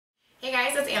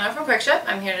Anna from QuickShip.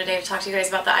 I'm here today to talk to you guys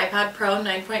about the iPad Pro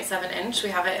 9.7 inch.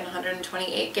 We have it in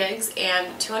 128 gigs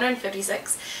and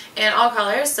 256 in all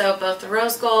colors, so both the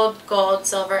rose gold, gold,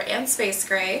 silver, and space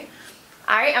gray.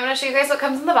 Alright, I'm going to show you guys what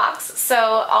comes in the box. So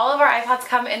all of our iPads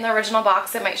come in the original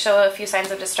box. It might show a few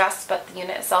signs of distress, but the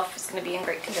unit itself is going to be in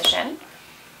great condition.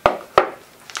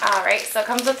 Alright, so it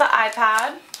comes with the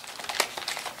iPad.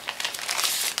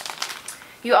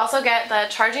 You also get the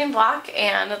charging block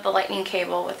and the lightning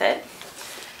cable with it.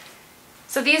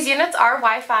 So these units are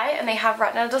Wi-Fi and they have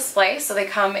retina display, so they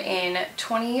come in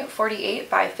 2048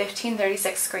 by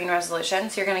 1536 screen resolution,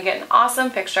 so you're going to get an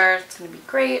awesome picture. It's going to be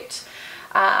great.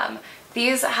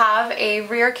 These have a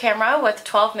rear camera with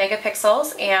 12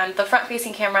 megapixels and the front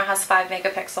facing camera has 5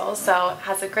 megapixels, so it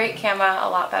has a great camera, a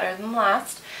lot better than the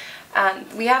last.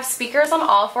 We have speakers on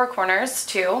all four corners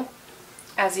too,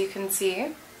 as you can see.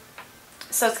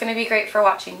 So it's going to be great for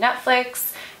watching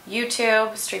Netflix,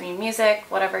 YouTube, streaming music,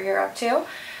 whatever you're up to.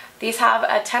 These have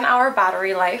a 10-hour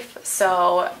battery life,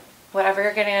 so whatever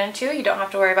you're getting into, you don't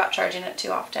have to worry about charging it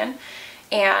too often.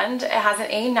 And it has an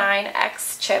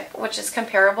A9X chip, which is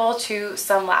comparable to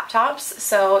some laptops,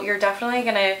 so you're definitely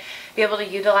going to be able to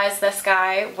utilize this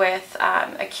guy with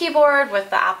a keyboard, with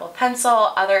the Apple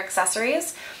Pencil, other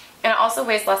accessories. And it also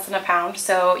weighs less than a pound,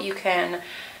 so you can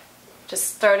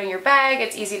just throw it in your bag.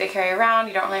 It's easy to carry around.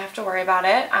 You don't really have to worry about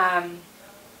it.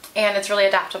 And it's really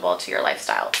adaptable to your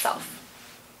lifestyle itself.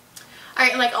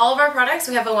 Alright, and like all of our products,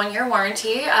 we have a 1-year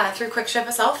warranty through QuickShip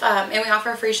itself, and we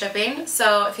offer free shipping.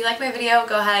 So if you like my video,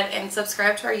 go ahead and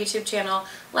subscribe to our YouTube channel,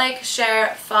 like,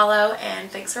 share, follow, and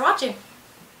thanks for watching.